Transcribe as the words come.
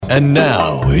And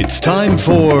now it's time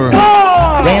for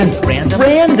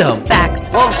Random facts.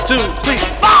 1, 2, 3,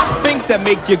 4. Things that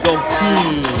make you go,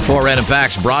 Four random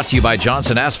facts brought to you by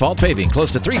Johnson Asphalt Paving.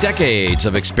 Close to 3 decades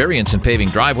of experience in paving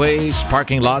driveways,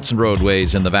 parking lots, and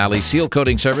roadways in the valley. Seal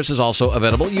coating service is also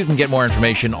available. You can get more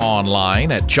information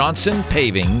online at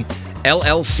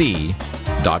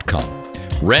johnsonpavingllc.com.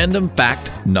 Random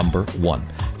fact number 1.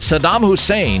 Saddam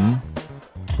Hussein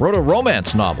wrote a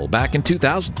romance novel back in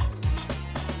 2000.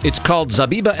 It's called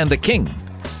Zabiba and the King.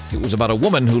 It was about a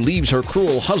woman who leaves her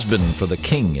cruel husband for the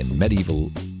king in medieval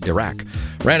Iraq.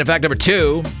 Random fact number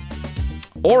 2.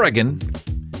 Oregon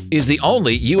is the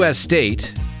only U.S.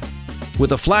 state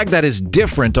with a flag that is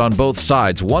different on both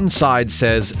sides. One side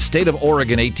says State of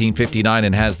Oregon 1859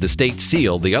 and has the state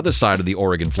seal. The other side of the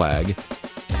Oregon flag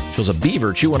shows a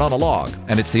beaver chewing on a log,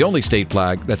 and it's the only state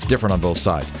flag that's different on both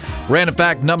sides. Random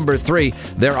fact number 3.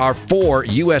 There are 4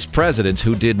 U.S. presidents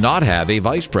who did not have a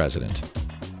vice president.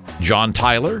 John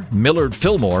Tyler, Millard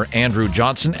Fillmore, Andrew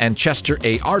Johnson, and Chester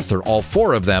A. Arthur, all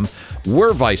 4 of them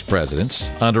were vice presidents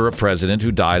under a president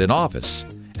who died in office.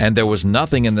 And there was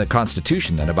nothing in the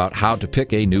Constitution then about how to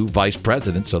pick a new vice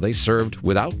president, so they served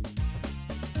without.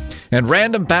 And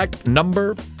random fact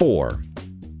number 4.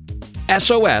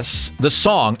 SOS, the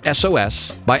song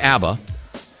SOS by ABBA,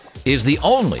 is the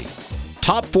only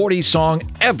top 40 song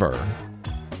ever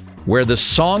where the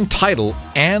song title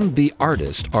and the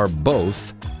artist are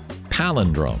both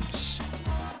palindromes.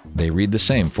 They read the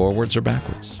same forwards or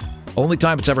backwards. Only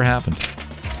time it's ever happened.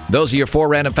 Those are your 4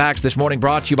 random facts this morning,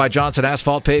 brought to you by Johnson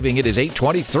Asphalt Paving. It is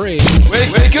 8:23.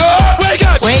 Wake up! Wake up! Wake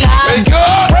up! Wake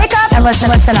up! Wake up and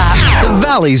listen up. The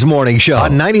Valley's Morning Show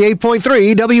on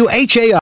 98.3 WHAI.